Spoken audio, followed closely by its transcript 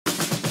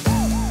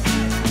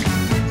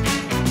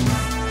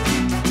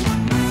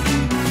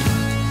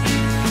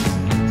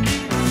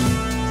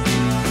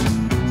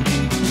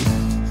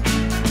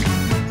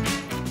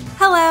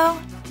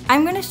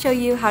show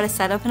you how to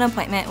set up an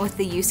appointment with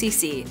the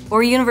UCC,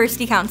 or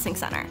University Counseling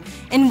Center,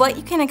 and what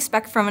you can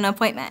expect from an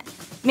appointment.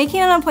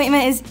 Making an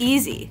appointment is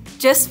easy.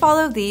 Just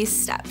follow these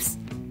steps.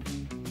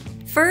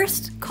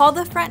 First, call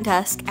the front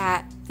desk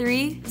at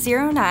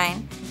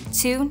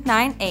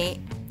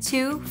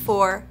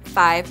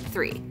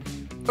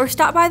 309-298-2453, or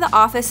stop by the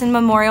office in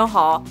Memorial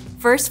Hall,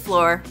 first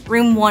floor,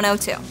 room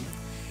 102.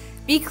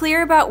 Be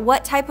clear about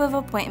what type of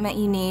appointment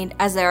you need,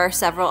 as there are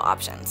several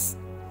options.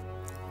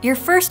 Your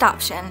first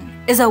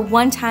option is a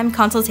one-time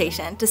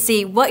consultation to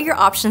see what your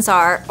options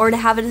are or to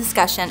have a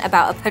discussion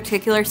about a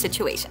particular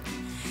situation.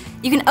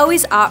 You can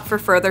always opt for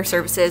further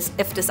services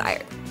if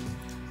desired.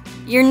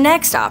 Your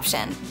next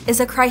option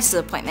is a crisis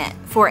appointment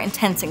for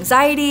intense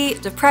anxiety,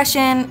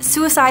 depression,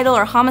 suicidal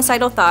or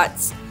homicidal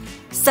thoughts,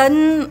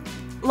 sudden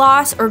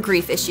loss or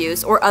grief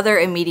issues, or other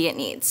immediate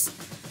needs.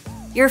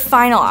 Your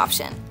final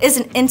option is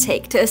an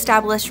intake to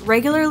establish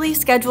regularly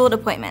scheduled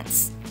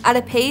appointments at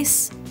a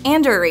pace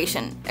and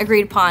duration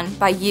agreed upon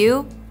by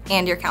you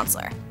and your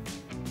counselor.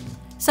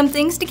 Some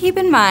things to keep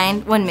in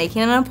mind when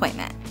making an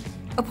appointment.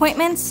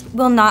 Appointments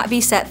will not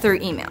be set through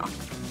email.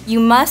 You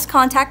must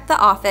contact the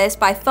office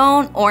by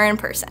phone or in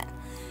person.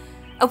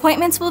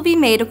 Appointments will be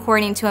made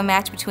according to a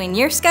match between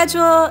your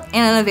schedule and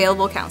an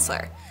available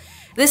counselor.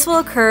 This will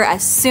occur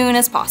as soon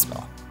as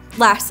possible.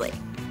 Lastly,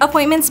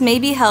 appointments may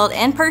be held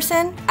in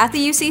person at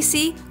the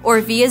UCC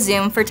or via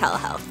Zoom for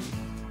telehealth.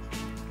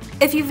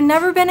 If you've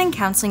never been in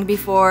counseling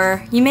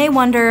before, you may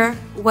wonder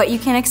what you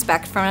can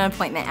expect from an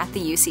appointment at the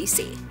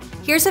UCC.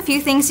 Here's a few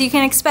things you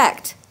can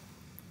expect.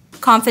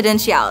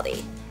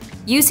 Confidentiality.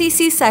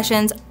 UCC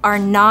sessions are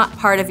not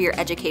part of your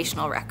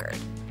educational record.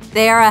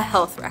 They are a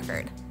health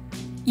record.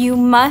 You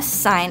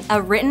must sign a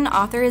written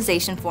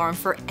authorization form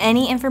for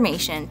any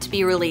information to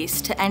be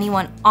released to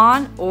anyone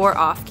on or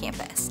off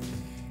campus.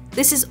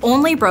 This is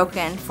only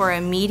broken for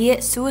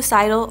immediate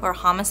suicidal or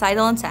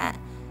homicidal intent,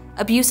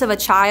 abuse of a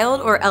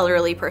child or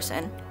elderly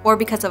person, or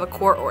because of a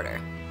court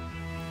order.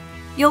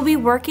 You'll be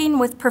working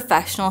with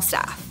professional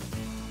staff.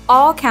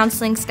 All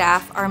counseling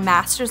staff are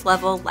master's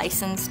level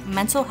licensed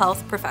mental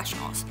health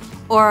professionals,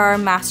 or are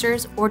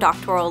master's or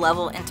doctoral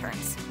level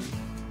interns.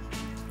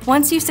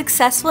 Once you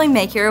successfully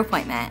make your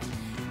appointment,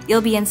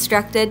 you'll be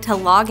instructed to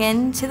log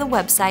in to the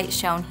website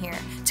shown here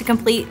to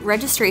complete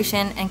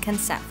registration and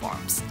consent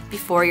forms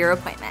before your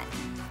appointment.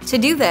 To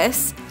do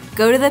this,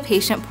 go to the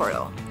patient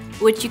portal,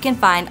 which you can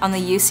find on the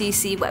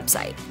UCC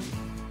website.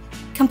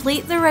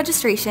 Complete the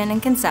registration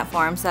and consent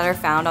forms that are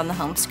found on the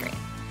home screen.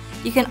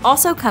 You can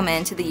also come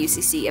into the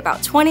UCC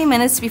about 20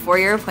 minutes before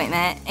your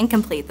appointment and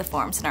complete the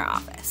forms in our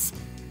office.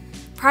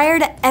 Prior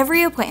to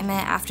every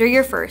appointment after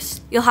your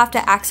first, you'll have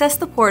to access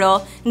the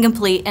portal and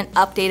complete an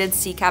updated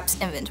CCAPS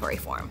inventory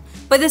form,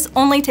 but this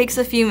only takes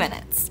a few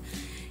minutes.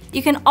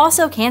 You can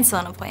also cancel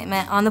an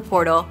appointment on the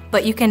portal,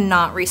 but you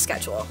cannot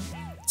reschedule.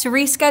 To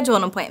reschedule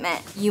an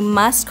appointment, you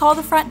must call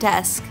the front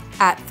desk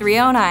at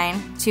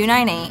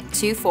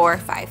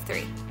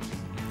 309-298-2453.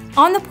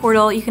 On the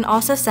portal, you can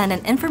also send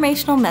an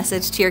informational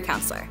message to your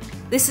counselor.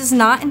 This is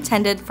not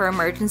intended for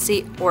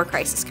emergency or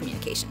crisis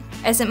communication,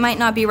 as it might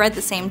not be read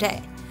the same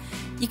day.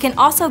 You can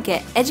also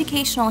get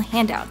educational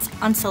handouts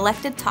on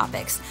selected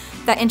topics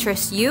that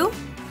interest you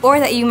or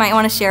that you might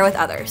want to share with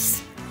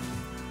others.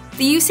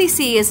 The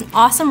UCC is an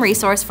awesome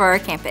resource for our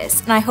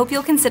campus, and I hope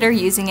you'll consider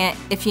using it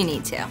if you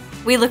need to.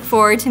 We look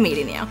forward to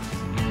meeting you.